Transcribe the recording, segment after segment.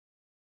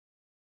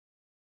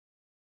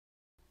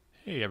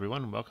Hey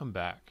everyone, welcome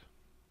back.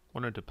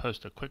 Wanted to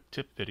post a quick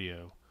tip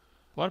video.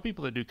 A lot of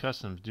people that do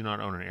customs do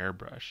not own an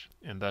airbrush,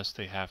 and thus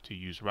they have to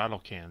use rattle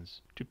cans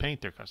to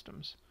paint their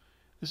customs.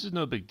 This is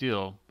no big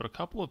deal, but a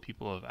couple of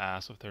people have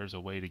asked if there's a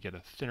way to get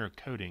a thinner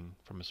coating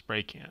from a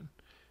spray can,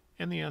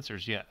 and the answer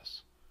is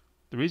yes.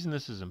 The reason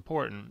this is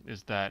important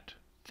is that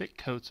thick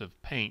coats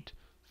of paint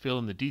fill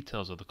in the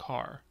details of the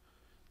car.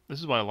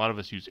 This is why a lot of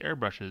us use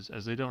airbrushes,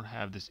 as they don't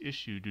have this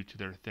issue due to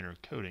their thinner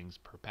coatings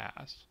per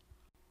pass.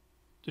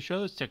 To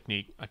show this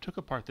technique, I took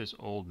apart this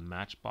old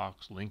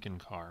Matchbox Lincoln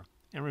car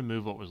and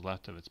removed what was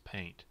left of its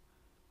paint.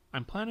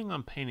 I'm planning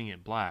on painting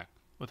it black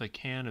with a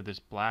can of this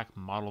black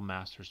Model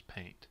Masters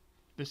paint.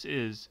 This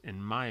is,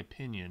 in my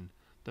opinion,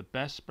 the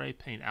best spray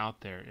paint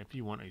out there if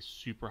you want a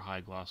super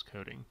high gloss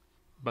coating.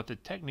 But the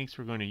techniques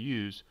we're going to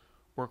use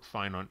work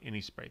fine on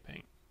any spray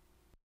paint.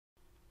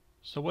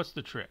 So what's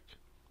the trick?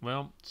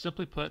 Well,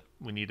 simply put,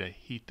 we need to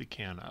heat the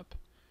can up.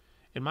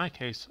 In my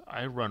case,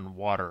 I run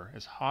water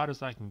as hot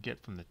as I can get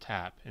from the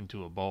tap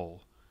into a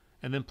bowl,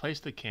 and then place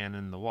the can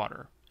in the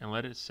water and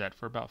let it set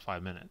for about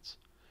 5 minutes.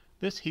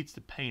 This heats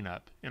the paint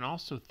up and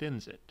also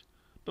thins it,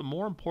 but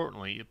more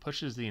importantly, it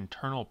pushes the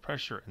internal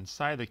pressure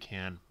inside the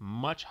can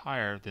much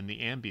higher than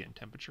the ambient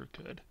temperature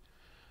could.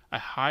 A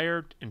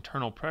higher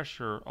internal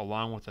pressure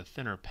along with a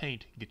thinner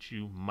paint gets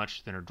you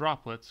much thinner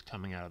droplets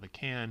coming out of the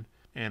can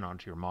and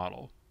onto your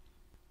model.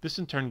 This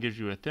in turn gives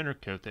you a thinner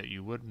coat that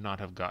you would not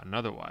have gotten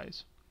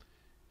otherwise.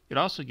 It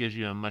also gives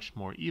you a much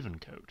more even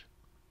coat.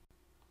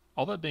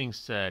 All that being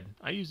said,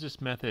 I use this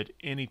method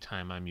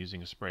anytime I'm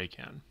using a spray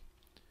can.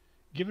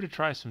 Give it a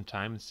try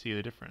sometime and see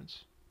the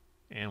difference.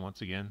 And once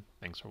again,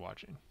 thanks for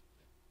watching.